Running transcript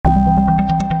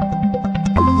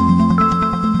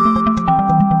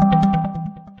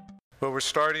We're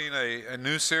starting a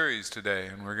new series today,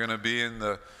 and we're going to be in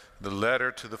the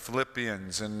letter to the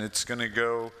Philippians, and it's going to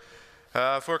go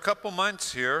for a couple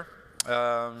months here.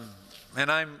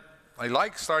 And I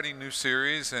like starting new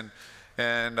series, and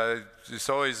it's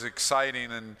always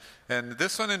exciting. And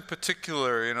this one in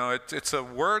particular, you know, it's a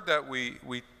word that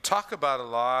we talk about a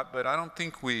lot, but I don't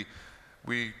think we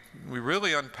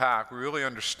really unpack, we really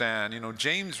understand. You know,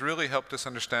 James really helped us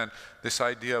understand this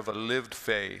idea of a lived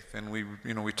faith, and we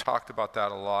talked about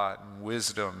that a lot, and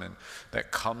wisdom, and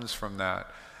that comes from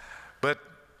that. But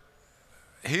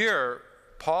here,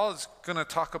 Paul is going to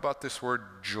talk about this word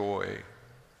joy.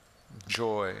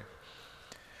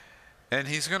 And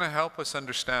he's going to help us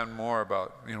understand more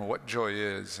about, you know, what joy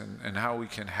is and how we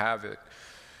can have it.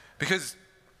 Because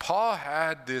Paul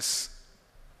had this,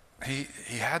 he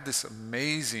had this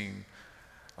amazing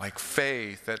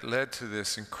faith that led to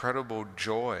this incredible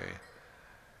joy.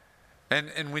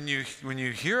 And when you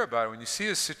hear about it, when you see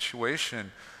a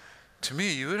situation, to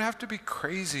me, you would have to be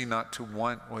crazy not to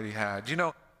want what he had. You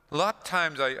know, a lot of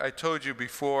times I told you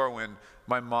before, when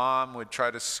my mom would try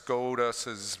to scold us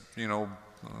as, you know,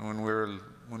 when we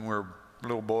were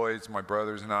little boys, my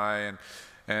brothers and I,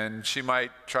 and she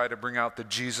might try to bring out the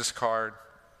Jesus card,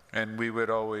 and we would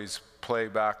always play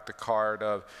back the card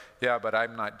of, yeah, but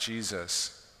I'm not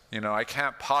Jesus. You know, I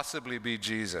can't possibly be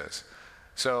Jesus.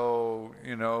 So,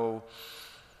 you know,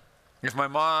 if my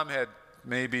mom had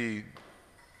maybe,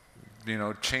 you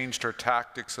know, changed her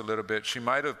tactics a little bit, she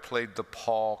might have played the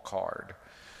Paul card.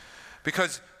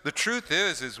 Because the truth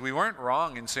is we weren't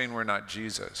wrong in saying we're not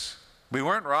Jesus. We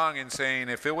weren't wrong in saying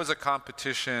if it was a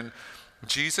competition,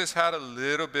 Jesus had a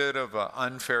little bit of an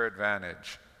unfair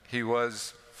advantage. He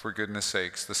was, for goodness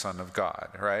sakes, the Son of God,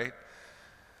 right?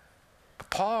 But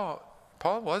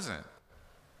Paul wasn't.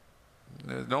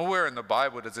 Nowhere in the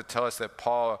Bible does it tell us that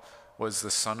Paul was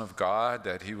the Son of God,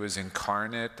 that he was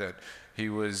incarnate, that he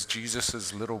was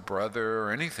Jesus' little brother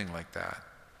or anything like that.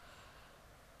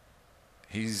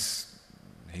 He's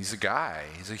a guy.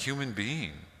 He's a human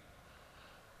being.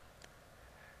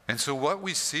 And so what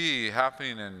we see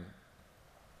happening in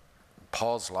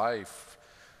Paul's life,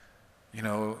 you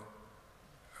know,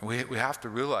 we have to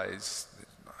realize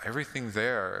that everything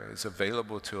there is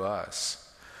available to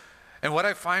us. And what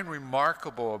I find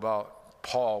remarkable about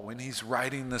Paul when he's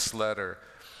writing this letter,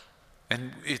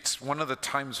 and it's one of the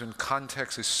times when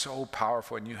context is so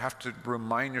powerful, and you have to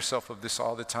remind yourself of this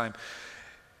all the time.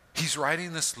 He's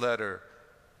writing this letter.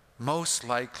 Most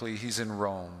likely he's in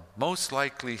Rome. Most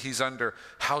likely he's under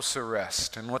house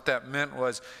arrest. And what that meant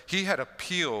was he had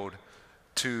appealed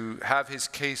to have his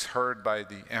case heard by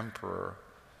the emperor.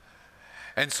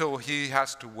 And so he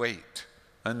has to wait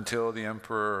until the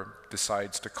emperor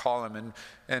decides to call him.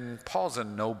 And Paul's a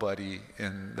nobody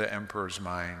in the emperor's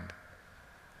mind.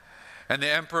 And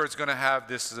the emperor is going to have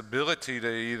this ability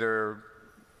to either,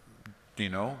 you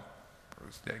know,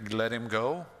 let him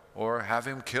go or have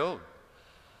him killed.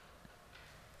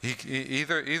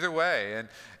 Either way,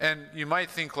 and you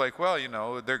might think like, well, you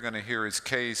know, they're going to hear his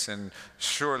case, and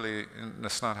surely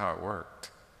that's not how it worked.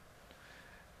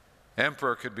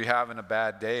 Emperor could be having a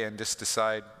bad day and just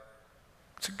decide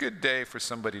it's a good day for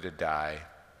somebody to die,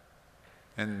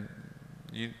 and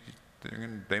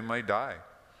they might die.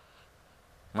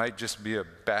 Might just be a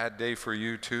bad day for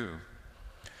you too.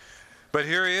 But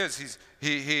here he is.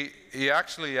 He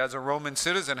actually, as a Roman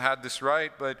citizen, had this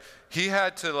right, but he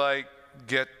had to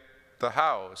get the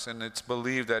house, and it's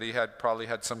believed that he probably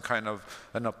had some kind of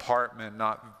an apartment,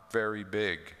 not very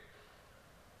big,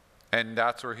 and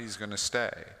that's where he's going to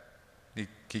stay.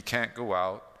 He can't go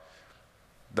out.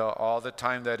 All the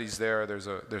time that he's there, there's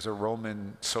a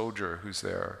Roman soldier who's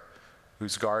there,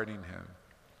 who's guarding him.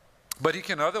 But he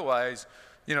can otherwise,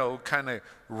 you know, kind of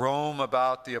roam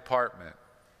about the apartment.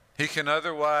 He can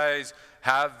otherwise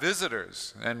have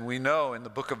visitors, and we know in the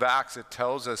book of Acts it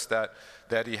tells us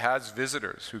that he has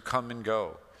visitors who come and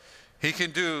go. He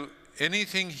can do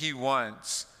anything he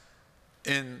wants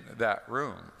in that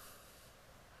room,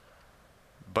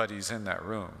 but he's in that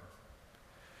room.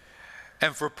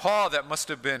 And for Paul, that must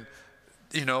have been,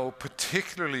 you know,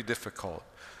 particularly difficult,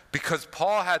 because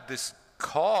Paul had this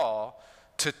call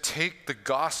to take the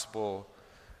gospel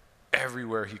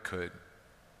everywhere he could.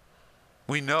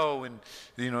 We know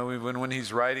when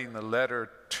he's writing the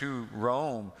letter to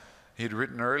Rome, he'd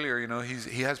written earlier, you know,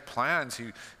 he has plans.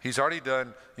 He's already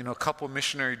done, you know, a couple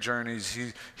missionary journeys.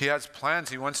 He has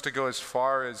plans. He wants to go as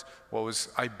far as what was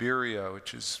Iberia,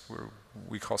 which is where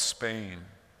we call Spain.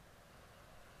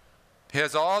 He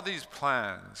has all these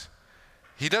plans.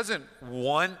 He doesn't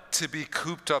want to be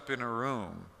cooped up in a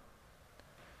room.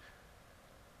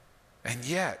 And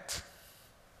yet,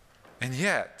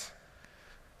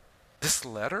 this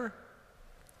letter,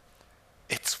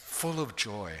 it's full of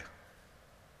joy.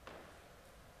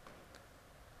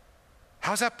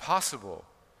 How's that possible?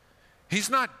 He's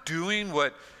not doing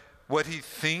what he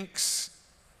thinks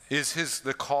is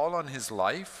the call on his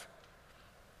life.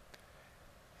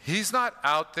 He's not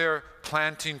out there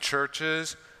planting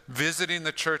churches, visiting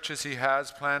the churches he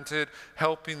has planted,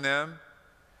 helping them.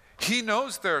 He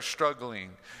knows they're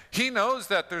struggling. He knows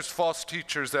that there's false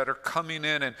teachers that are coming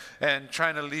in and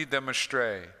trying to lead them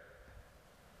astray.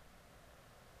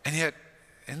 And yet,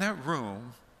 in that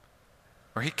room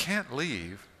where he can't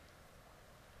leave,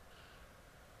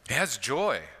 he has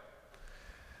joy.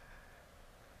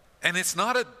 And it's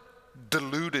not a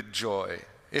diluted joy.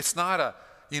 It's not a,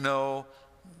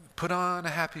 put on a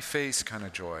happy face kind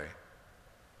of joy.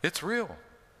 It's real.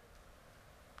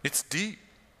 It's deep.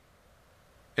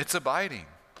 It's abiding.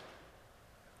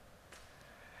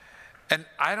 And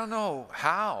I don't know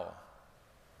how.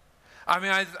 I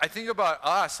mean, I think about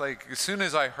us, like as soon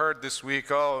as I heard this week,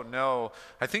 oh no,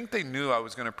 I think they knew I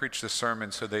was going to preach the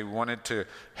sermon, so they wanted to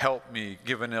help me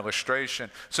give an illustration.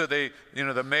 So they,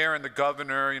 the mayor and the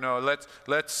governor, let's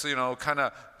kind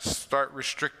of start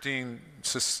restricting,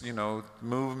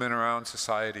 movement around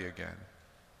society again.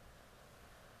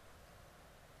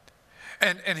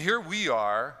 And here we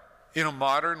are in a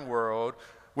modern world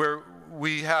where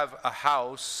we have a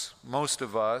house, most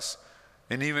of us,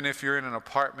 and even if you're in an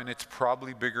apartment, it's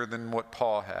probably bigger than what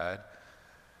Paul had.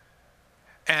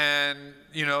 And,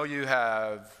 you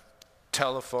have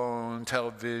telephone,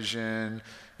 television,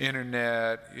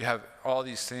 internet, you have all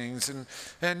these things. And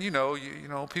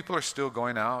people are still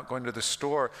going out, going to the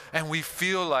store, and we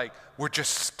feel like we're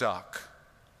just stuck.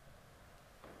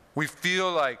 We feel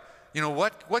like,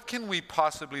 what can we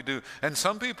possibly do? And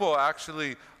some people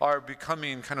actually are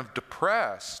becoming kind of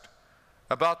depressed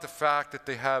about the fact that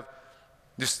they have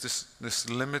this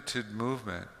limited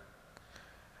movement.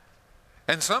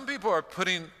 And some people are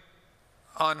putting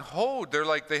on hold. They're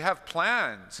like, they have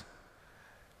plans.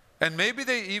 And maybe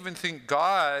they even think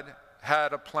God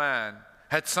had a plan,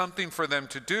 had something for them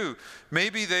to do.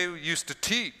 Maybe they used to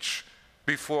teach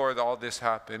before all this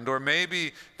happened. Or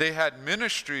maybe they had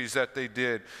ministries that they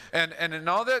did. And in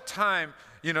all that time,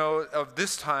 of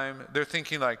this time, they're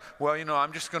thinking like, well,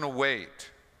 I'm just going to wait.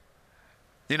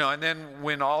 And then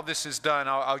when all this is done,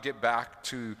 I'll get back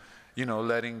to,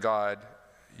 letting God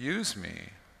use me.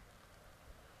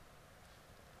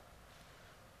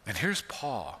 And here's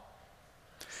Paul.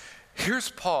 Here's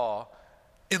Paul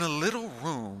in a little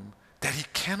room that he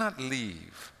cannot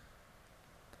leave.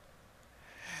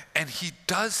 And he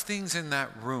does things in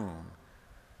that room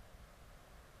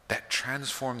that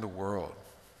transform the world.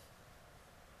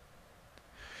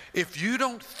 If you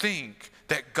don't think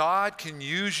that God can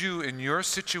use you in your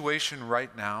situation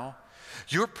right now,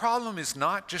 your problem is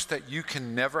not just that you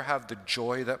can never have the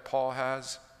joy that Paul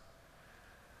has.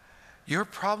 Your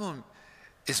problem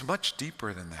is much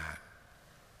deeper than that.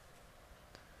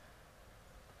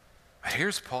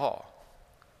 Here's Paul.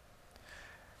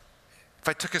 If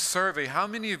I took a survey, how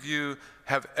many of you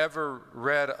have ever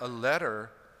read a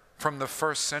letter from the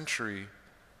first century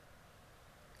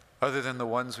other than the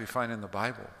ones we find in the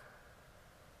Bible?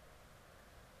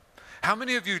 How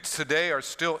many of you today are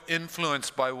still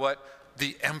influenced by what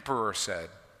the emperor said?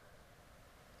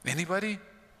 Anybody?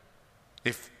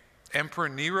 If Emperor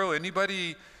Nero,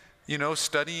 anybody,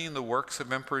 studying the works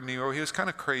of Emperor Nero? He was kind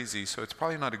of crazy, so it's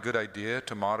probably not a good idea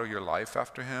to model your life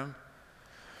after him.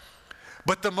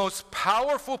 But the most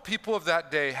powerful people of that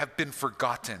day have been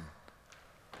forgotten.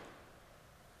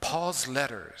 Paul's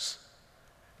letters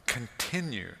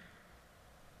continue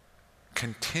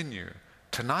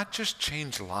to not just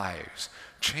change lives,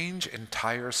 change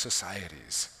entire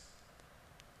societies.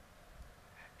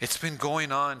 It's been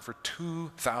going on for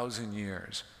 2,000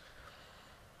 years.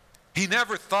 He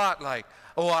never thought like,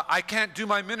 oh, I can't do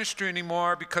my ministry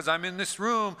anymore because I'm in this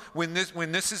room. When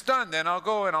this is done, then I'll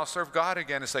go and I'll serve God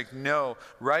again. It's like, no,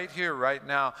 right here, right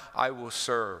now, I will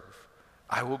serve.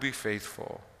 I will be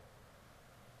faithful.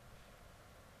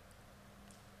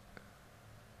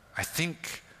 I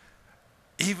think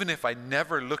even if I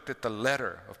never looked at the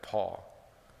letter of Paul,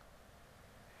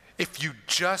 if you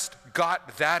just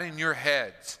got that in your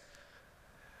heads,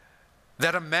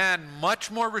 that a man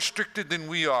much more restricted than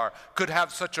we are could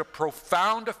have such a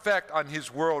profound effect on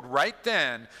his world right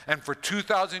then and for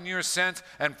 2,000 years since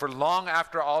and for long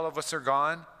after all of us are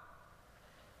gone,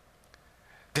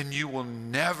 then you will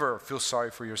never feel sorry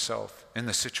for yourself in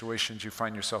the situations you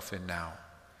find yourself in now.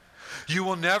 You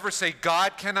will never say,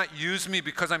 God cannot use me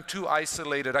because I'm too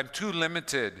isolated, I'm too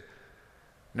limited.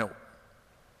 No.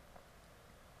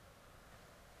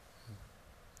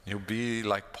 You'll be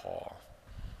like Paul.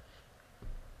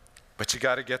 But you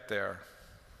got to get there.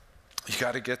 You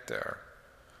got to get there.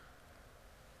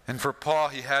 And for Paul,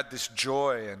 he had this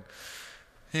joy.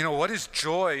 And, what is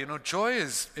joy? Joy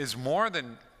is more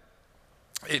than,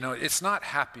 it's not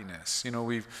happiness.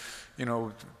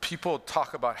 People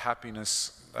talk about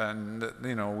happiness and,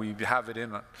 we have it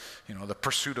in, the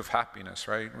pursuit of happiness,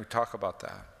 right? We talk about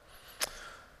that.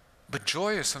 But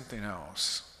joy is something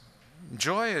else.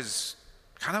 Joy is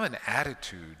kind of an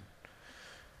attitude.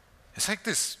 It's like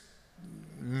this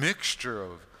mixture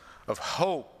of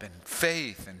hope and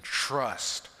faith and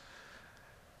trust.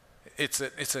 It's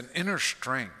an inner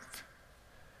strength.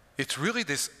 It's really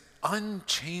this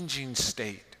unchanging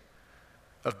state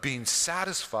of being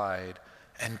satisfied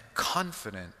and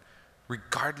confident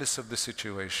regardless of the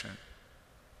situation.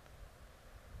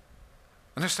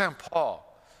 Understand Paul.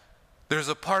 There's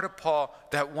a part of Paul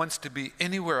that wants to be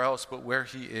anywhere else but where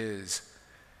he is.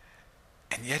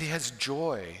 And yet he has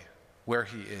joy where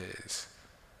he is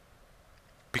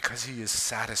because he is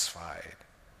satisfied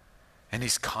and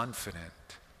he's confident.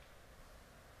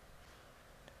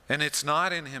 And it's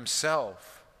not in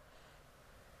himself.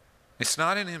 It's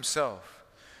not in himself.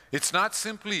 It's not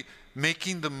simply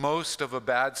making the most of a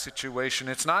bad situation.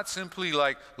 It's not simply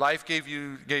like life gave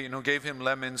him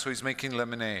lemons, so he's making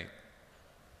lemonade.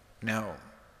 No.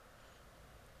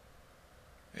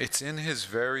 It's in his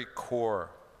very core.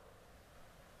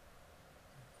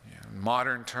 In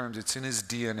modern terms, it's in his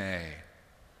DNA.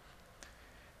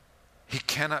 He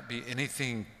cannot be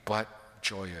anything but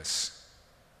joyous,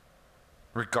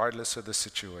 regardless of the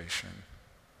situation.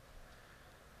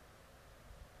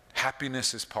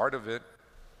 Happiness is part of it.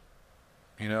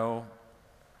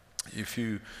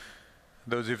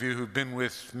 Those of you who've been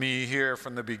with me here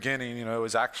from the beginning, it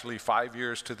was actually 5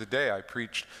 years to the day I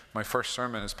preached my first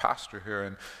sermon as pastor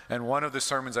here. And one of the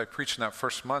sermons I preached in that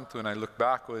first month when I look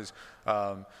back was,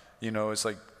 it's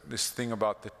like this thing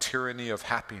about the tyranny of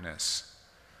happiness,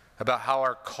 about how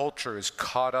our culture is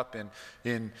caught up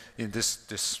in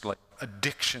this like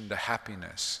addiction to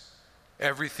happiness.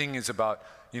 Everything is about,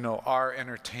 our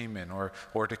entertainment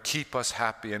or to keep us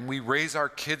happy. And we raise our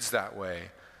kids that way.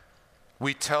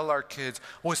 We tell our kids,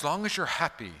 as long as you're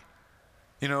happy.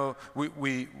 When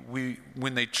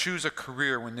they choose a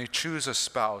career, when they choose a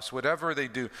spouse, whatever they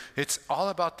do, it's all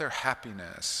about their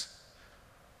happiness.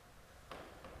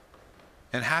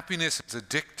 And happiness is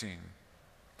addicting.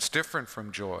 It's different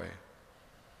from joy.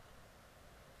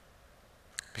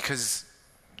 Because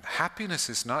happiness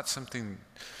is not something,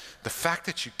 the fact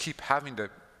that you keep having to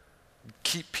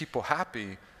keep people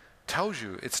happy tells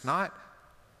you it's not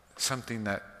something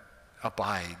that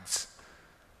abides.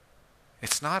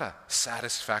 It's not a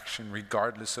satisfaction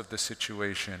regardless of the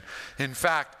situation. In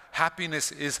fact,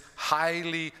 happiness is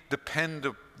highly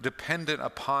dependent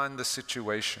upon the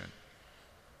situation.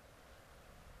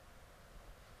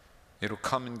 It'll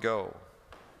come and go.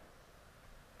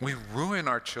 We ruin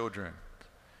our children.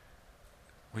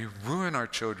 We ruin our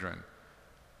children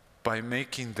by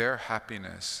making their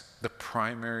happiness the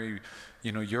primary,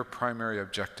 your primary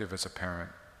objective as a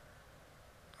parent.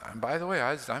 And by the way,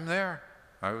 I'm there.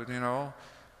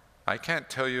 I can't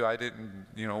tell you I didn't,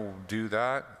 do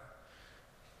that.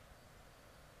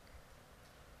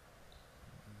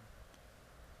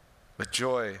 But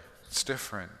joy, it's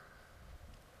different.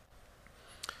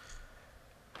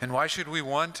 And why should we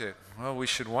want it? Well, we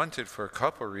should want it for a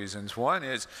couple of reasons. One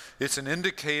is it's an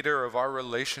indicator of our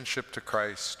relationship to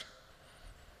Christ.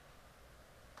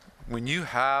 When you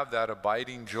have that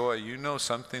abiding joy, you know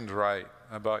something's right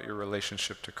about your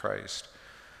relationship to Christ.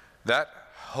 That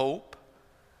hope,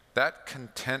 that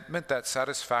contentment, that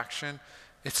satisfaction,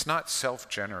 it's not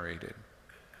self-generated.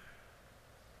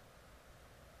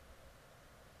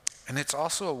 And it's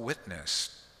also a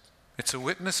witness. It's a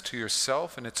witness to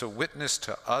yourself and it's a witness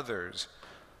to others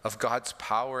of God's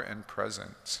power and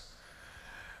presence.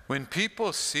 When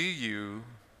people see you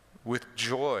with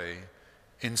joy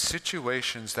in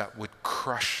situations that would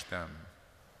crush them,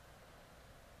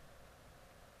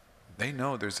 they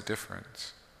know there's a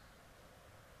difference.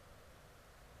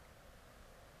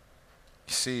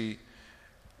 You see,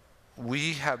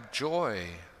 we have joy,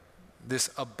 this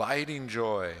abiding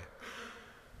joy,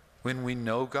 when we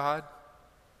know God,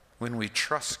 when we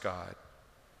trust God,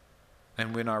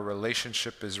 and when our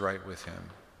relationship is right with Him.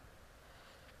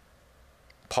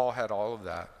 Paul had all of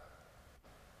that.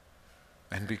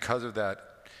 And because of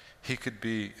that, he could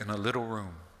be in a little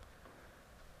room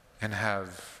and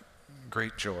have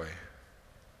great joy.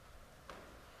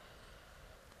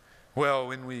 Well,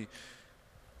 when we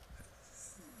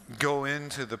go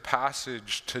into the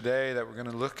passage today that we're going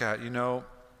to look at,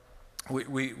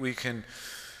 we can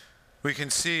we can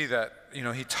see that,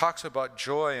 he talks about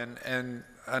joy, and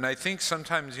I think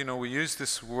sometimes, we use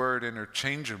this word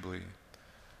interchangeably.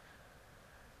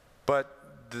 But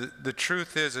the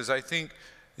truth is I think,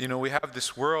 we have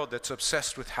this world that's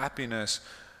obsessed with happiness,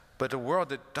 but a world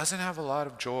that doesn't have a lot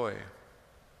of joy.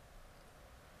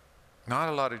 Not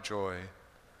a lot of joy.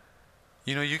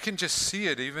 You can just see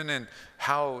it even in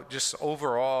how just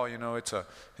overall,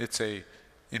 it's a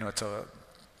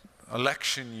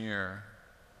election year.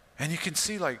 And you can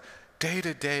see like day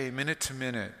to day, minute to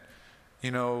minute,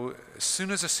 as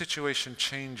soon as a situation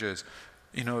changes,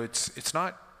 it's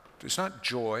not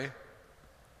joy.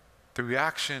 The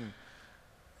reaction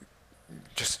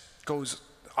just goes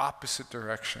opposite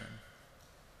direction.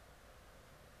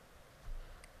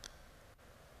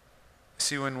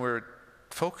 See, when we're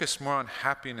focused more on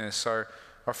happiness, our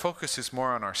focus is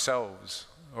more on ourselves,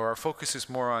 or our focus is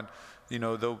more on,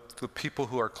 the people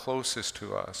who are closest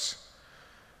to us.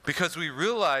 Because we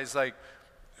realize,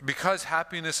 because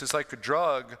happiness is like a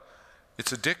drug,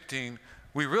 it's addicting,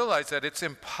 we realize that it's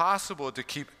impossible to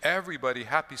keep everybody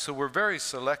happy, so we're very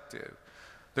selective.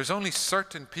 There's only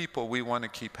certain people we want to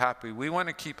keep happy. We want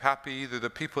to keep happy either the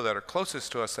people that are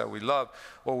closest to us that we love,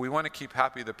 or we want to keep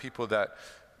happy the people that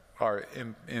are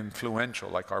influential,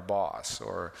 like our boss,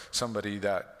 or somebody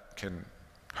that can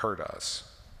hurt us.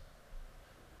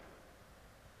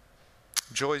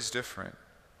 Joy is different.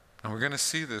 And we're going to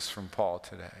see this from Paul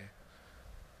today.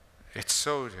 It's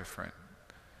so different.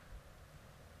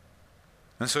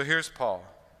 And so here's Paul,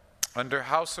 under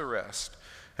house arrest.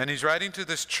 And he's writing to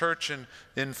this church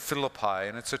in Philippi.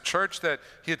 And it's a church that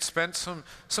he had spent some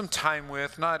time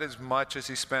with, not as much as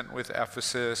he spent with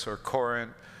Ephesus or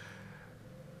Corinth.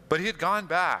 But he had gone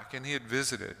back and he had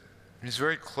visited. He's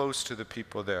very close to the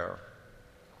people there.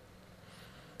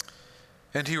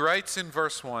 And he writes in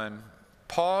verse 1,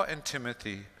 Paul and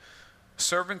Timothy,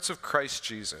 servants of Christ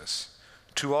Jesus,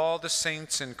 to all the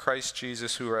saints in Christ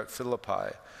Jesus who are at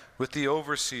Philippi, with the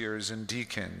overseers and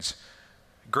deacons,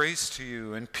 grace to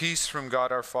you and peace from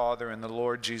God our Father and the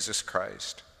Lord Jesus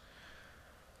Christ.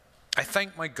 I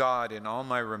thank my God in all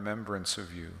my remembrance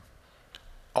of you,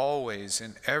 always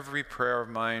in every prayer of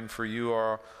mine, for you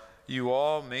are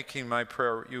all making my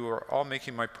prayer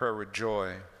with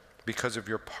joy, because of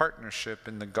your partnership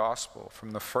in the gospel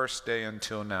from the first day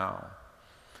until now.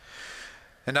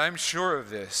 And I'm sure of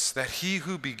this, that he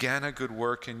who began a good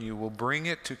work in you will bring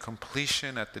it to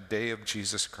completion at the day of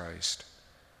Jesus Christ.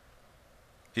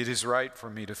 It is right for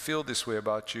me to feel this way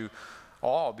about you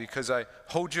all, because I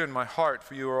hold you in my heart,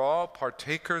 for you are all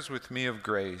partakers with me of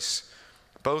grace,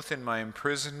 both in my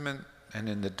imprisonment and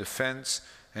in the defense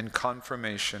and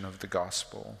confirmation of the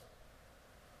gospel.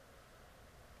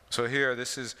 So here,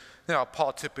 this is,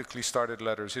 Paul typically started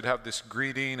letters. He'd have this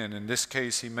greeting, and in this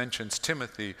case, he mentions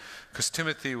Timothy, because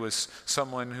Timothy was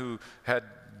someone who had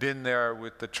been there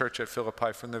with the church at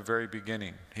Philippi from the very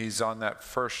beginning. He's on that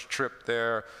first trip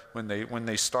there when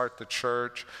they start the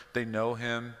church. They know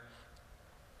him.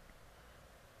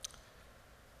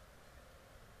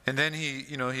 And then he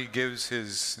gives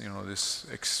his, this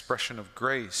expression of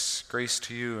grace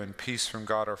to you and peace from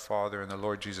God our Father and the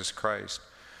Lord Jesus Christ.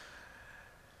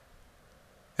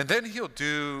 And then he'll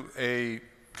do a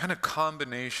kind of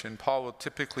combination. Paul will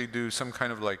typically do some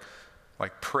kind of like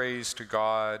praise to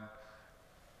God,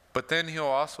 but then he'll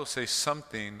also say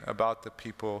something about the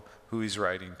people who he's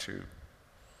writing to.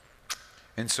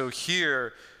 And so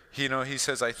here, he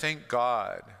says, I thank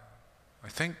God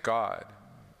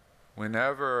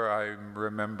whenever I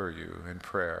remember you in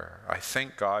prayer. I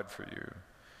thank God for you.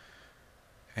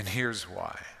 And here's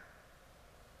why.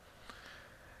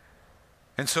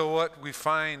 And so what we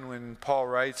find when Paul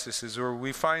writes this is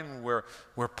we find where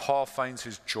Paul finds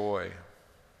his joy.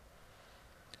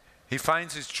 He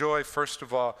finds his joy, first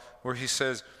of all, where he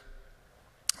says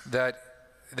that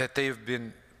they've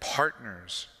been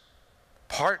partners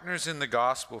in the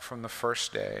gospel from the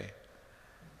first day.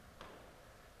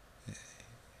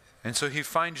 And so he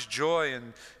finds joy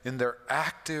in their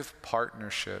active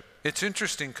partnership. It's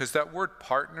interesting because that word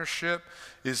partnership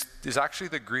is actually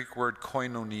the Greek word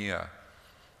koinonia.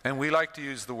 And we like to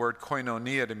use the word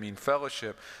koinonia to mean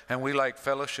fellowship, and we like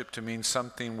fellowship to mean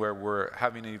something where we're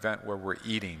having an event where we're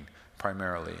eating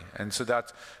primarily. And so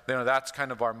that's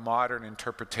kind of our modern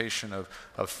interpretation of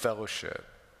fellowship.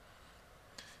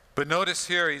 But notice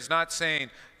here, he's not saying,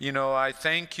 I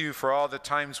thank you for all the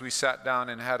times we sat down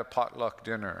and had a potluck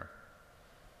dinner,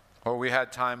 or we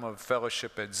had time of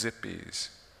fellowship at Zippy's.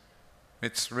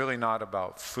 It's really not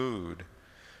about food.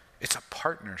 It's a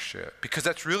partnership, because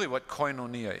that's really what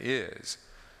koinonia is.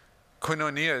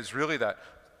 Koinonia is really that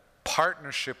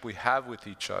partnership we have with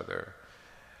each other.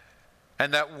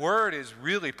 And that word is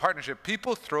really partnership.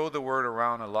 People throw the word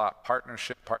around a lot,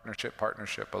 partnership, partnership,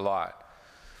 partnership, a lot.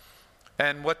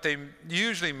 And what they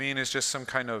usually mean is just some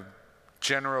kind of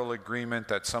general agreement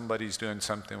that somebody's doing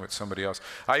something with somebody else.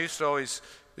 I used to always,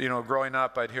 growing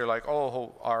up, I'd hear like,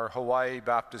 oh, our Hawaii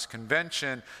Baptist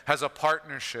Convention has a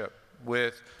partnership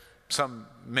with some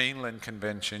mainland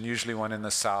convention, usually one in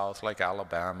the South, like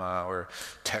Alabama or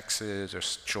Texas or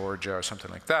Georgia or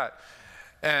something like that.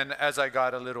 And as I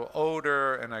got a little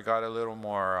older and I got a little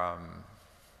more,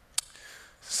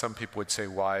 some people would say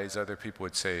wise, other people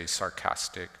would say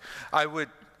sarcastic, I would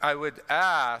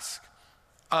ask,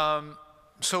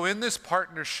 so in this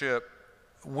partnership,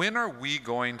 when are we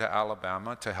going to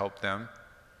Alabama to help them?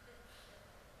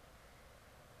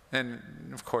 And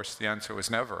of course the answer was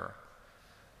never.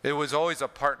 It was always a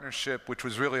partnership which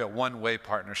was really a one-way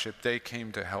partnership. They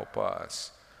came to help us.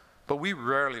 But we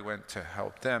rarely went to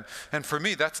help them. And for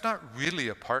me, that's not really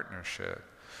a partnership.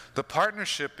 The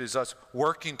partnership is us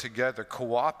working together,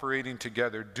 cooperating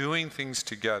together, doing things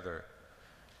together.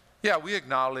 Yeah, we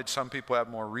acknowledge some people have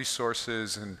more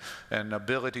resources and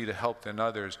ability to help than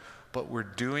others, but we're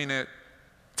doing it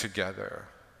together.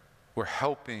 We're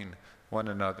helping one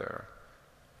another.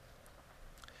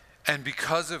 And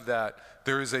because of that,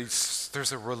 there's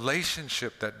a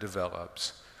relationship that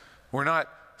develops. We're not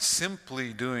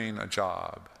simply doing a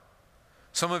job.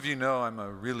 Some of you know I'm a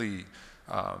really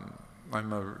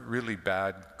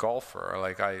bad golfer.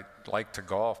 Like, I like to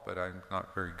golf, but I'm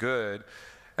not very good.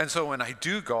 And so when I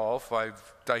do golf, I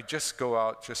just go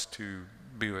out just to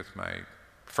be with my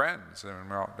friends, and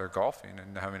we're out there golfing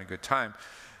and having a good time.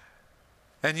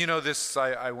 And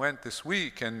I went this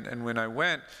week, and when I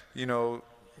went,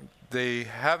 they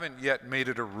haven't yet made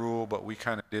it a rule, but we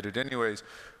kind of did it anyways,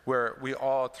 where we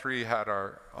all three had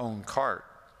our own cart.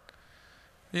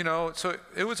 So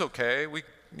it was okay. We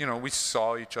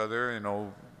saw each other,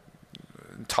 and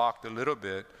talked a little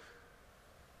bit,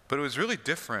 but it was really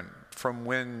different from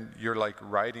when you're like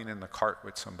riding in the cart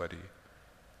with somebody.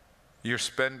 You're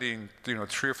spending, 3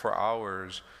 or 4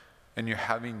 hours, and you're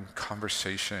having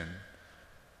conversation,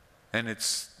 and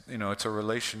it's a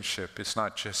relationship. It's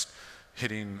not just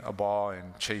hitting a ball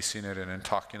and chasing it and then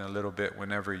talking a little bit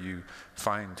whenever you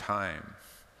find time.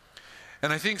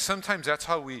 And I think sometimes that's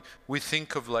how we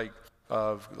think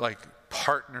of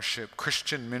partnership,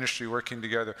 Christian ministry, working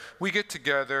together. We get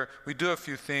together, we do a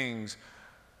few things,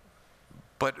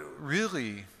 but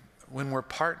really, when we're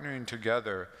partnering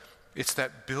together, it's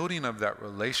that building of that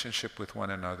relationship with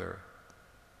one another.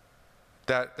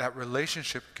 That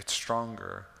relationship gets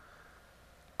stronger.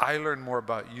 I learn more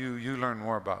about you, you learn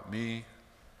more about me.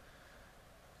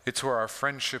 It's where our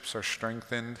friendships are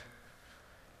strengthened.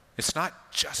 It's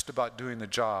not just about doing the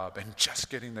job and just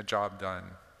getting the job done.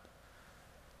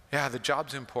 Yeah, the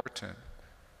job's important.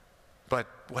 But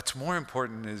what's more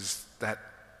important is that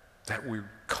we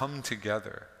come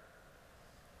together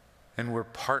and we're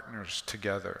partners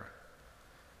together.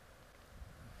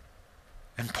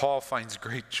 And Paul finds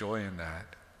great joy in that.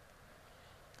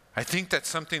 I think that's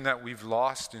something that we've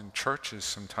lost in churches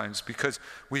sometimes because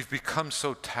we've become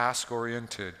so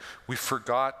task-oriented. We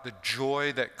forgot the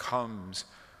joy that comes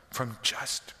from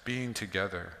just being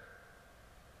together.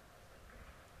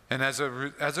 And as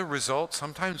a result,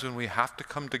 sometimes when we have to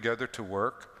come together to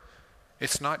work,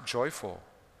 it's not joyful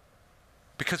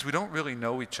because we don't really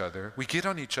know each other. We get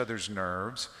on each other's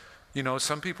nerves.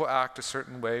 Some people act a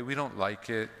certain way. We don't like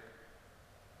it.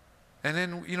 And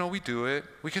then, we do it.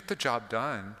 We get the job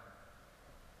done.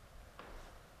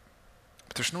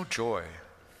 But there's no joy.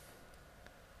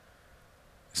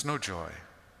 There's no joy.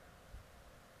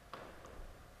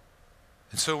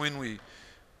 And so when we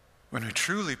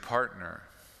truly partner,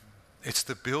 it's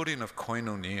the building of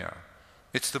koinonia.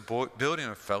 It's the building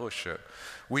of fellowship.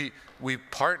 We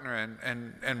partner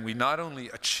and we not only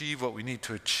achieve what we need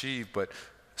to achieve, but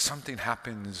something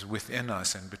happens within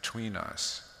us and between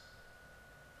us.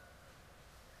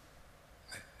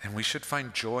 And we should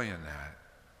find joy in that.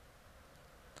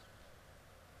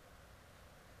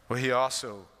 Well, he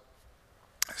also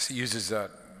uses that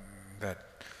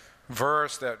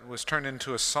verse that was turned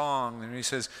into a song, and he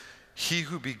says, "He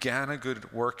who began a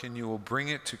good work in you will bring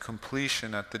it to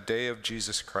completion at the day of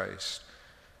Jesus Christ."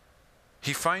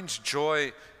 He finds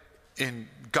joy in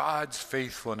God's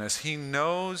faithfulness. He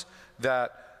knows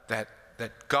that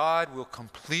God will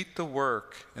complete the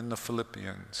work in the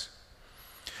Philippians.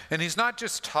 And he's not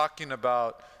just talking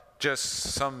about just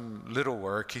some little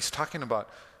work. He's talking about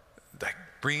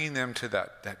bringing them to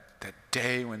that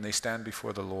day when they stand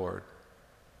before the Lord.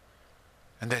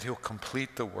 And that he'll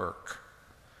complete the work.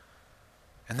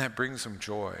 And that brings them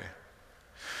joy.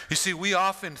 You see, we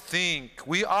often think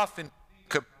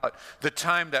about the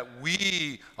time that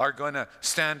we are going to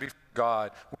stand before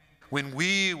God, when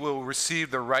we will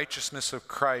receive the righteousness of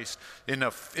Christ in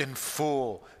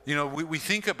full. We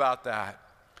think about that.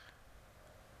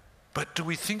 But do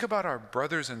we think about our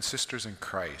brothers and sisters in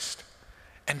Christ?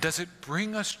 And does it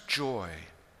bring us joy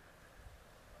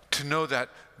to know that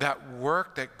that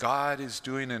work that God is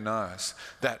doing in us,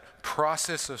 that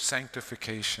process of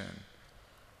sanctification,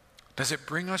 does it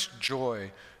bring us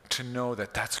joy to know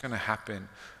that that's going to happen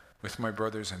with my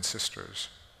brothers and sisters?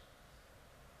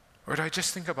 Or do I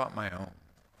just think about my own?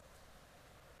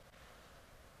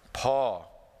 Paul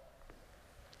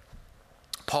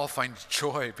finds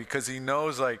joy because he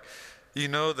knows,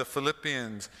 the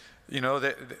Philippians,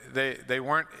 they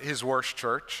weren't his worst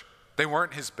church. They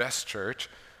weren't his best church.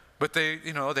 But they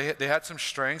had some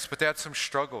strengths, but they had some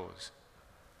struggles.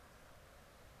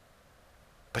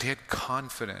 But he had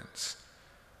confidence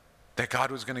that God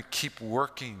was going to keep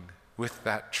working with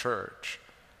that church,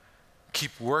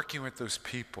 keep working with those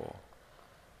people,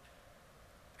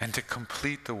 and to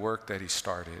complete the work that he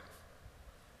started.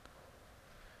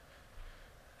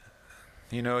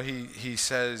 He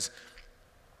says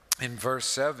in verse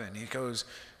 7, he goes,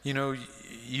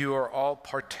 you are all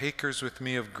partakers with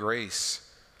me of grace.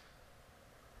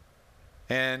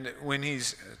 And when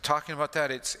he's talking about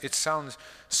that, it sounds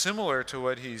similar to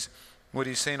what he's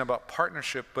saying about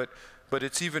partnership, but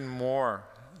it's even more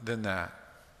than that.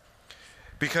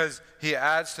 Because he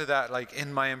adds to that, like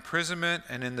in my imprisonment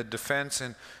and in the defense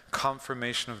and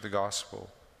confirmation of the gospel.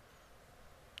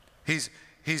 He's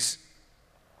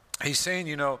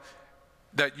saying,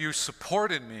 that you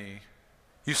supported me,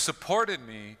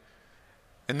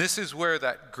 and this is where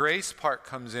that grace part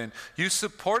comes in. You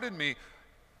supported me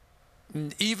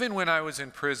even when I was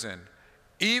in prison,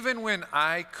 even when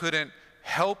I couldn't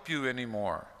help you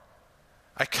anymore.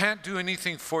 I can't do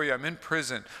anything for you. I'm in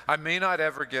prison. I may not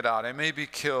ever get out. I may be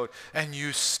killed. And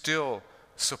you still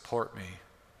support me.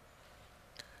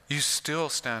 You still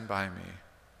stand by me.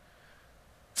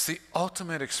 It's the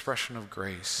ultimate expression of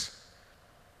grace.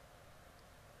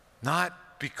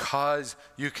 Not because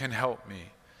you can help me.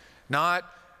 Not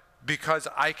because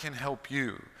I can help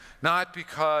you. Not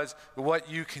because what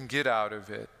you can get out of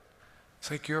it.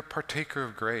 It's like you're a partaker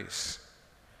of grace.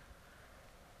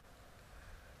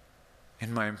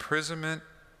 In my imprisonment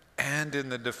and in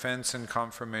the defense and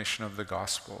confirmation of the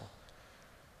gospel.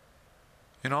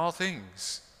 In all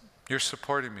things, you're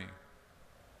supporting me.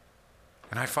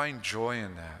 And I find joy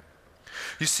in that.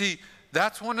 You see,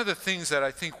 that's one of the things that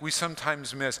I think we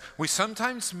sometimes miss. We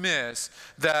sometimes miss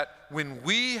that when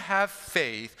we have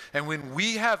faith and when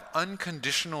we have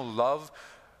unconditional love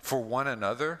for one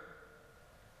another,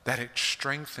 that it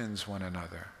strengthens one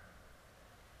another.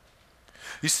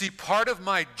 You see, part of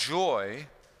my joy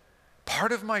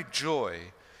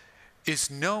is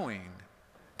knowing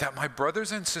that my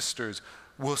brothers and sisters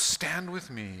will stand with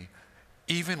me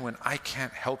even when I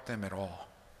can't help them at all.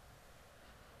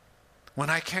 When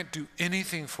I can't do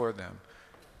anything for them,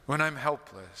 when I'm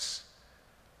helpless,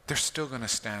 they're still going to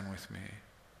stand with me.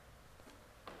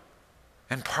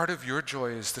 And part of your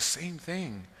joy is the same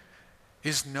thing,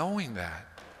 is knowing that,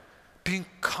 being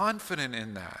confident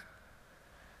in that.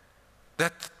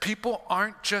 That people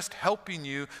aren't just helping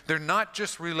you, they're not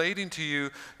just relating to you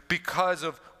because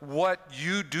of what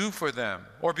you do for them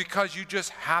or because you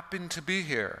just happen to be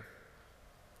here.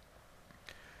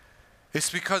 It's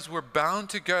because we're bound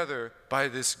together by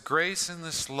this grace and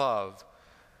this love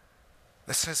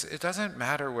that says it doesn't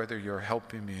matter whether you're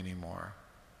helping me anymore.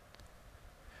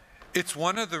 It's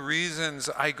one of the reasons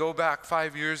I go back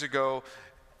 5 years ago,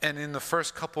 and in the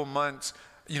first couple months,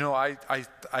 I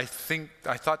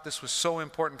thought this was so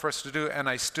important for us to do, and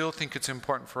I still think it's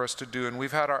important for us to do, and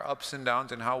we've had our ups and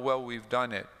downs and how well we've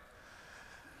done it.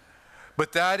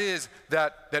 But that is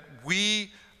that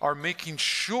we are making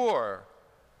sure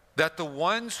that the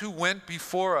ones who went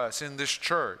before us in this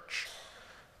church,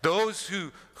 those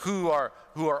who are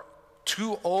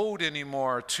too old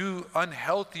anymore, too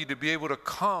unhealthy to be able to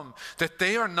come, that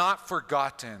they are not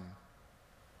forgotten.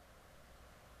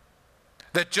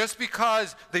 That just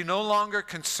because they no longer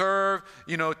can serve,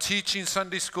 teaching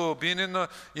Sunday school, being in the,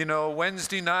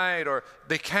 Wednesday night, or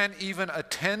they can't even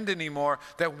attend anymore,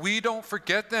 that we don't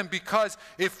forget them, because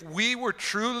if we were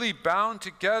truly bound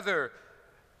together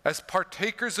as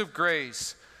partakers of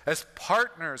grace, as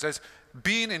partners, as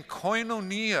being in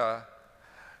koinonia,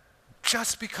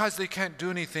 just because they can't do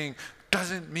anything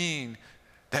doesn't mean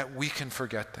that we can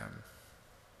forget them.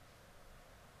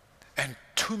 And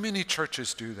too many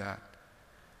churches do that.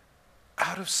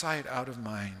 Out of sight, out of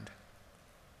mind.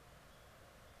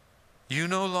 You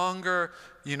no longer,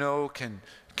 can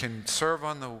can serve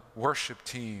on the worship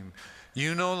team.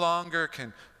 You no longer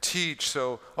can teach,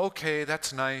 so okay,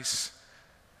 that's nice.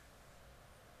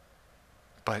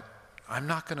 But I'm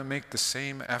not going to make the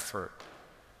same effort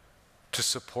to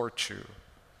support you.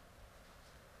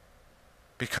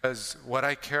 Because what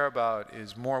I care about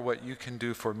is more what you can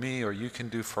do for me or you can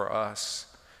do for us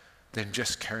than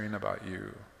just caring about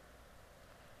you.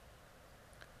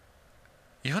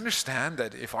 You understand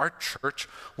that if our church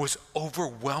was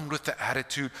overwhelmed with the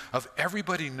attitude of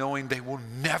everybody knowing they will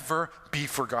never be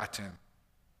forgotten,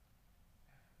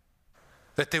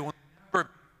 that they will never,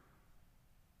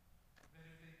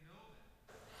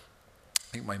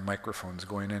 I think my microphone's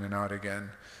going in and out again,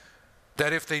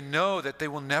 that if they know that they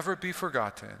will never be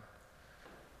forgotten,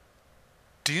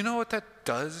 do you know what that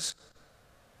does?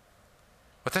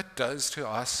 What that does to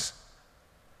us?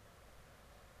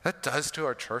 That does to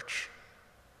our church?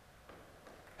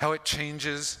 How it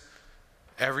changes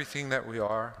everything that we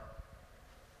are?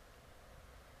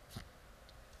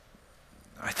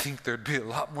 I think there'd be a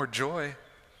lot more joy.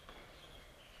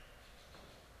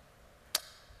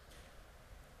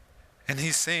 And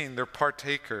he's saying they're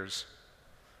partakers.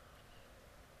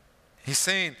 He's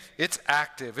saying it's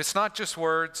active. It's not just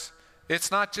words.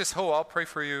 It's not just, oh, I'll pray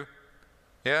for you.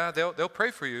 Yeah, they'll pray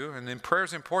for you, and then prayer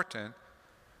is important.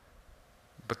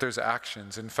 But there's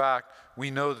actions. In fact,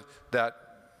 we know that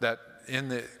in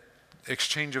the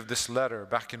exchange of this letter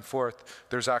back and forth,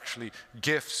 there's actually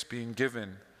gifts being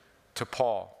given to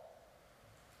Paul.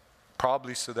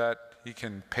 Probably so that he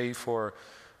can pay for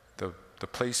the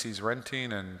place he's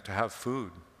renting and to have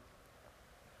food.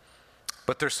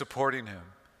 But they're supporting him.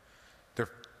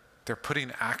 They're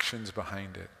putting actions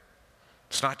behind it.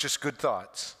 It's not just good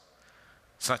thoughts.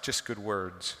 It's not just good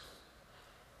words.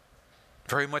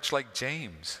 Very much like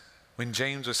James, when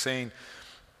James was saying,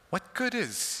 what good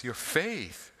is your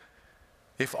faith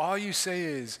if all you say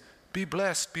is, be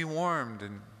blessed, be warmed,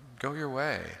 and go your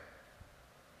way?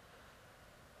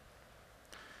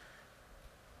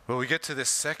 Well, we get to this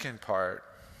second part.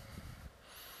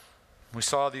 We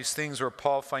saw these things where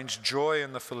Paul finds joy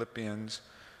in the Philippians,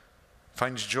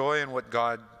 finds joy in what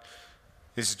God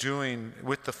is doing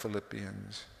with the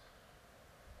Philippians.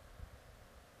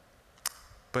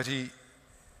 But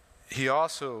he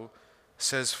also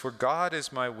says, for God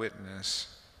is my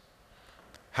witness,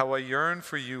 how I yearn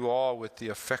for you all with the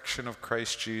affection of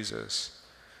Christ Jesus.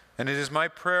 And it is my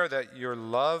prayer that your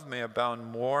love may abound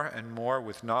more and more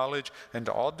with knowledge and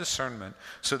all discernment,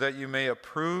 so that you may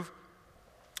approve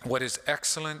what is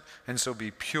excellent, and so be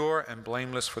pure and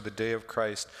blameless for the day of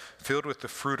Christ, filled with the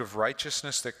fruit of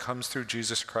righteousness that comes through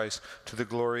Jesus Christ, to the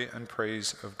glory and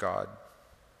praise of God.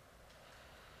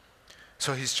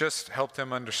 So he's just helped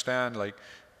them understand, like,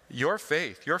 your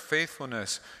faith, your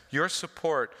faithfulness, your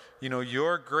support,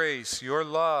 your grace, your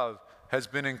love has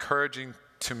been encouraging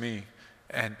to me.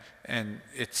 And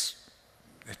it's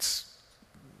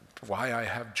why I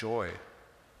have joy.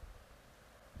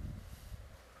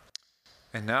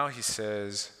 And now he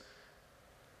says,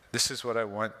 this is what I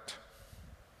want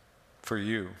for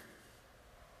you.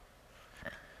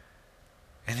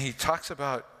 And he talks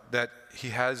about that he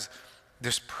has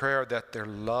this prayer that their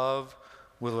love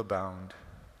will abound.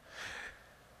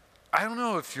 I don't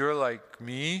know if you're like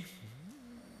me,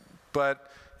 but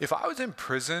if I was in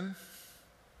prison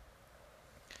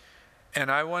and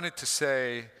I wanted to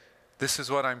say, this is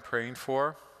what I'm praying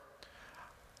for,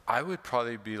 I would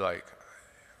probably be like,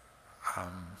 I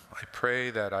pray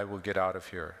that I will get out of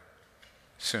here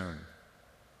soon,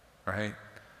 right?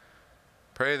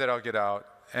 Pray that I'll get out.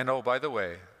 And oh, by the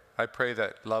way, I pray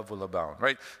that love will abound,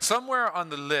 right? Somewhere on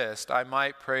the list, I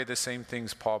might pray the same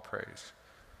things Paul prays.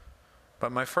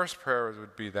 But my first prayer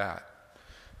would be that.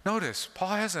 Notice,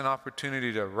 Paul has an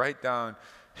opportunity to write down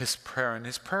his prayer, and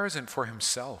his prayer isn't for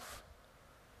himself.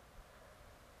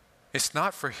 It's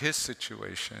not for his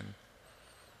situation.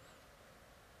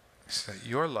 It's that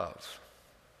your love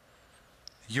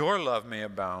may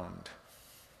abound.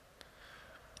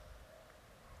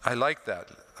 I like that,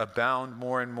 abound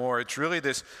more and more. It's really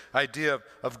this idea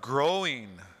of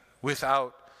growing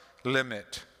without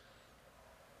limit.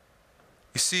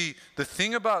 You see, the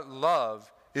thing about love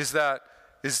is that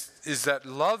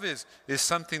love is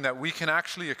something that we can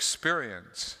actually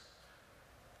experience.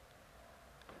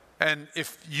 And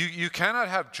if you cannot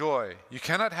have joy, you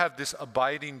cannot have this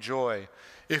abiding joy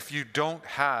if you don't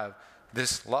have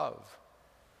this love.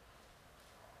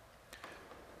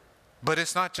 But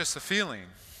it's not just a feeling.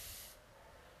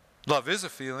 Love is a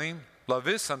feeling. Love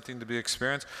is something to be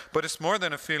experienced, but it's more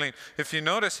than a feeling. If you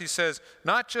notice, he says,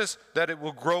 not just that it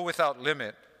will grow without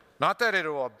limit, not that it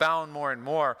will abound more and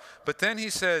more, but then he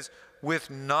says, with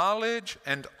knowledge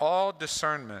and all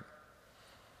discernment.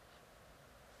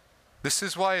 This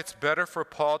is why it's better for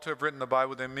Paul to have written the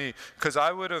Bible than me, because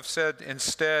I would have said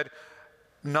instead,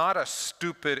 not a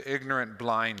stupid, ignorant,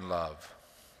 blind love.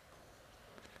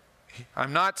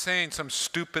 I'm not saying some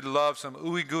stupid love, some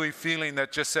ooey-gooey feeling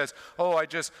that just says, oh, I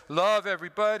just love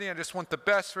everybody, I just want the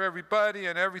best for everybody,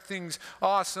 and everything's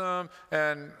awesome,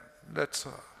 and let's,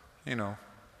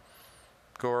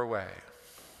 go away.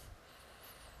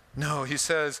 No, he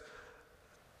says,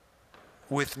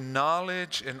 with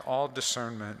knowledge and all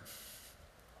discernment.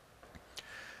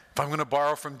 If I'm going to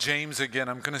borrow from James again,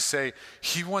 I'm going to say,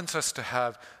 he wants us to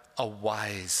have a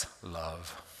wise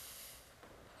love.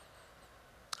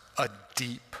 A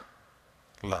deep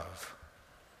love.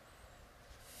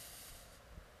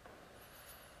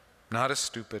 Not a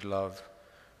stupid love.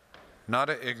 Not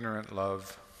an ignorant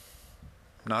love.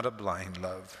 Not a blind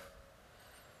love.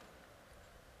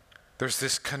 There's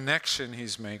this connection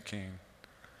he's making.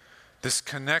 This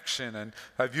connection, and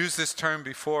I've used this term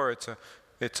before. It's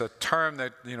a term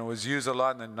that was used a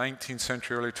lot in the 19th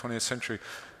century, early 20th century,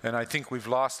 and I think we've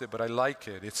lost it, but I like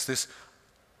it. It's this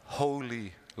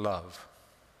holy love.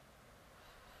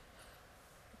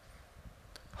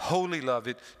 Holy love.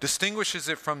 It distinguishes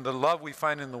it from the love we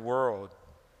find in the world.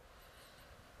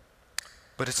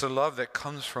 But it's a love that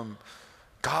comes from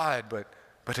God,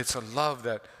 but it's a love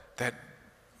that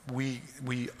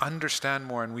we understand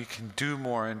more and we can do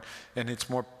more, and it's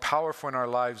more powerful in our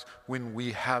lives when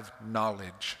we have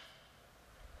knowledge.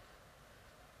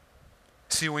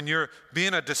 See, when you're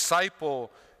being a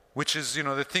disciple, which is,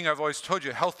 the thing I've always told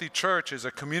you, a healthy church is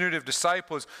a community of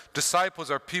disciples. Disciples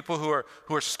are people who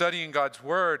are studying God's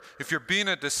word. If you're being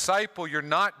a disciple, you're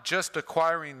not just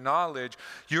acquiring knowledge,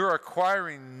 you're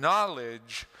acquiring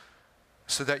knowledge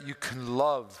so that you can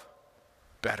love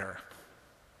better.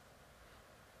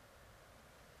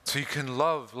 So you can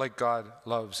love like God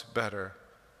loves better,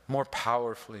 more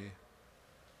powerfully.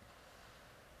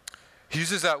 He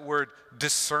uses that word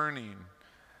discerning.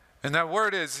 And that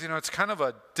word is, it's kind of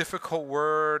a difficult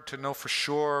word to know for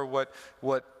sure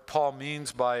what Paul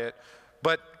means by it.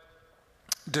 But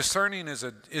discerning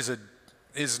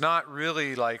is not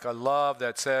really like a love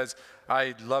that says,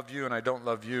 I love you and I don't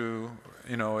love you.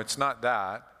 It's not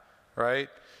that, right?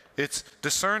 It's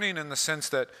discerning in the sense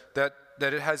that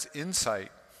it has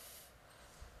insight.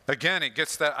 Again, it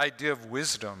gets that idea of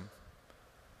wisdom.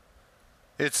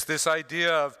 It's this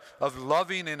idea of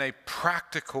loving in a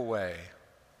practical way.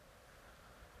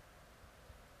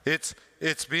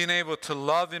 It's being able to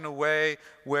love in a way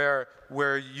where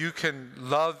you can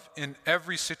love in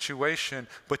every situation,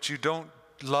 but you don't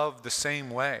love the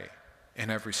same way in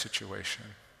every situation.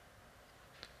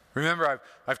 Remember,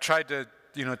 I've tried to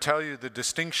tell you the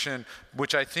distinction,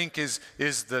 which I think is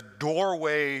the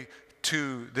doorway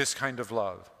to this kind of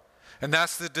love. And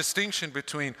that's the distinction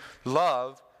between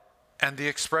love and the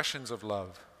expressions of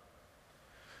love.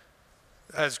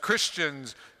 As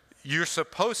Christians, you're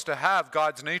supposed to have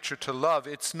God's nature to love.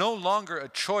 It's no longer a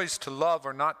choice to love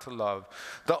or not to love.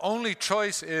 The only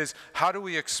choice is, how do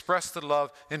we express the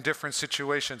love in different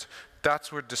situations?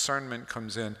 That's where discernment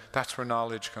comes in. That's where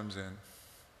knowledge comes in.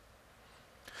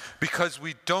 Because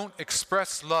we don't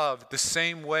express love the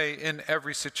same way in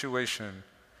every situation,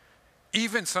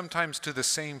 even sometimes to the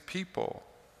same people.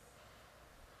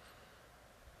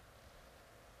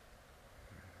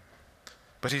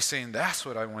 But he's saying, that's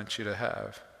what I want you to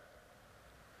have.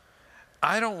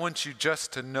 I don't want you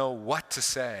just to know what to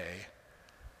say.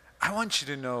 I want you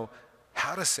to know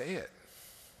how to say it.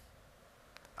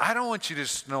 I don't want you to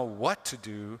just know what to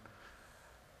do.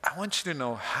 I want you to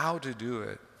know how to do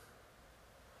it.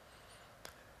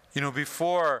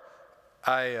 Before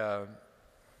I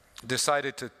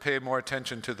decided to pay more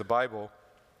attention to the Bible,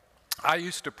 I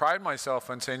used to pride myself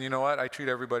on saying, I treat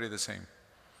everybody the same.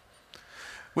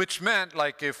 Which meant,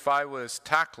 like, if I was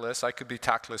tactless, I could be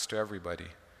tactless to everybody.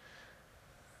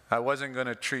 I wasn't going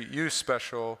to treat you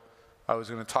special. I was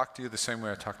going to talk to you the same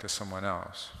way I talk to someone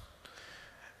else.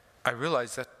 I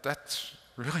realized that that's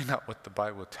really not what the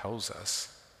Bible tells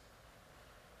us.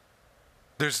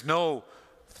 There's no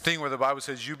thing where the Bible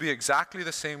says you be exactly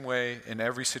the same way in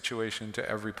every situation to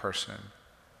every person.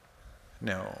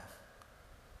 No.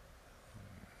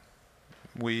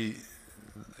 We,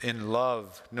 in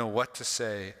love, know what to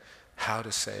say, how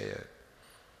to say it.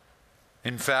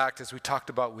 In fact, as we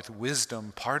talked about with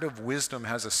wisdom, part of wisdom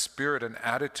has a spirit and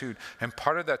attitude, and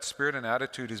part of that spirit and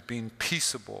attitude is being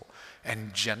peaceable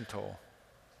and gentle.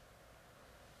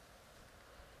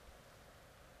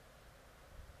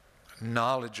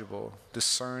 Knowledgeable,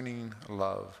 discerning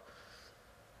love.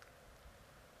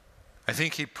 I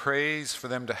think he prays for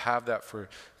them to have that for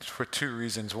two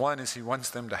reasons. One is he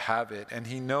wants them to have it, and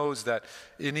he knows that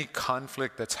any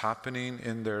conflict that's happening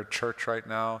in their church right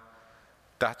now,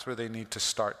 that's where they need to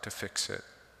start to fix it.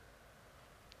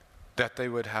 That they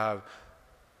would have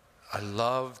a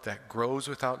love that grows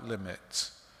without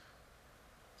limits,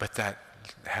 but that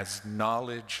has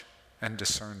knowledge and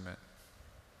discernment.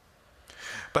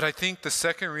 But I think the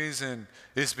second reason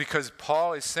is because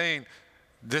Paul is saying,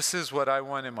 this is what I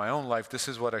want in my own life. This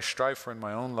is what I strive for in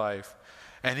my own life.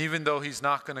 And even though he's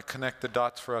not going to connect the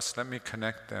dots for us, let me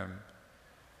connect them.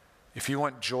 If you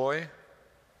want joy,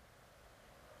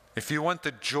 if you want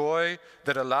the joy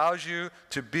that allows you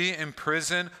to be in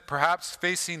prison, perhaps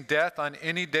facing death on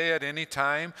any day at any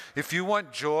time, if you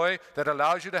want joy that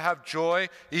allows you to have joy,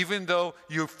 even though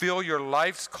you feel your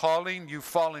life's calling, you've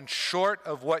fallen short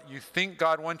of what you think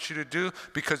God wants you to do,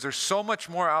 because there's so much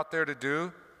more out there to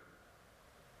do.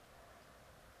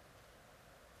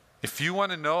 If you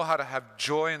want to know how to have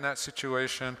joy in that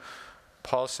situation,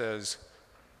 Paul says,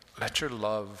 let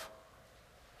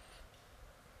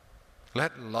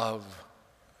love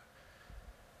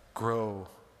grow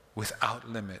without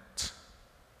limit.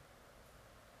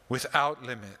 Without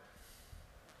limit.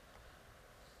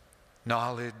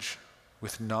 Knowledge,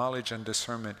 with knowledge and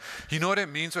discernment. You know what it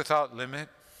means without limit?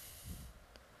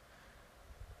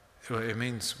 It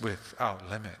means without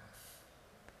limit.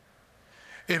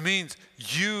 It means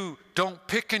you don't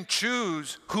pick and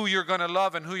choose who you're going to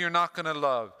love and who you're not going to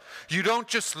love. You don't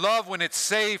just love when it's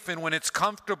safe and when it's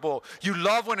comfortable. You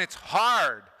love when it's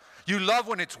hard. You love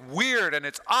when it's weird and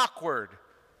it's awkward.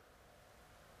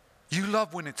 You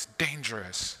love when it's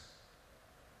dangerous.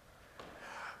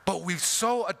 But we've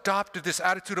so adopted this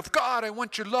attitude of, God, I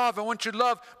want your love,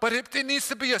 but it needs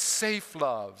to be a safe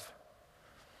love.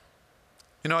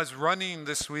 You know, I was running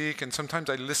this week, and sometimes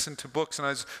I listen to books, and I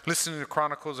was listening to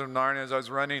Chronicles of Narnia as I was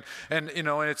running, and you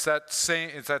know, and it's that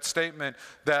statement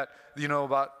that, you know,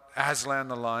 about Aslan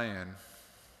the lion.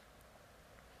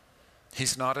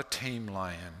 He's not a tame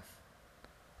lion.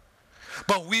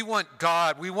 But we want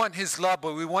God, we want his love,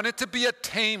 but we want it to be a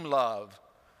tame love.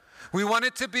 We want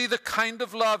it to be the kind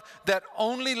of love that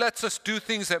only lets us do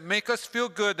things that make us feel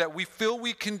good, that we feel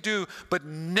we can do, but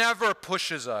never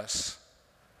pushes us.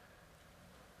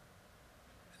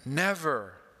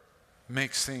 Never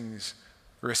makes things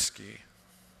risky.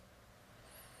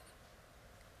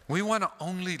 We want to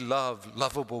only love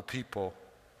lovable people.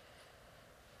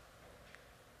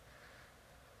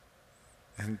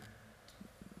 And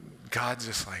God's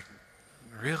just like,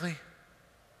 really?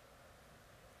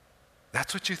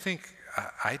 That's what you think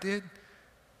I did?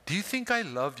 Do you think I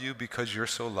love you because you're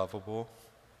so lovable?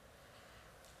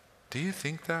 Do you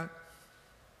think that?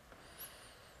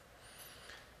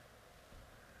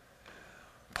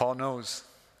 Paul knows.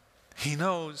 He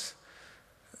knows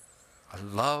a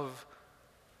love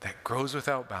that grows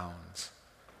without bounds,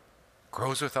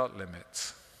 grows without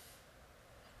limits.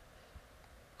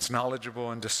 It's knowledgeable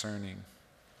and discerning.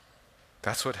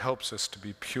 That's what helps us to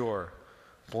be pure,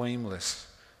 blameless,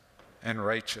 and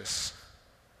righteous.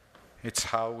 It's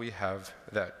how we have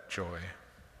that joy.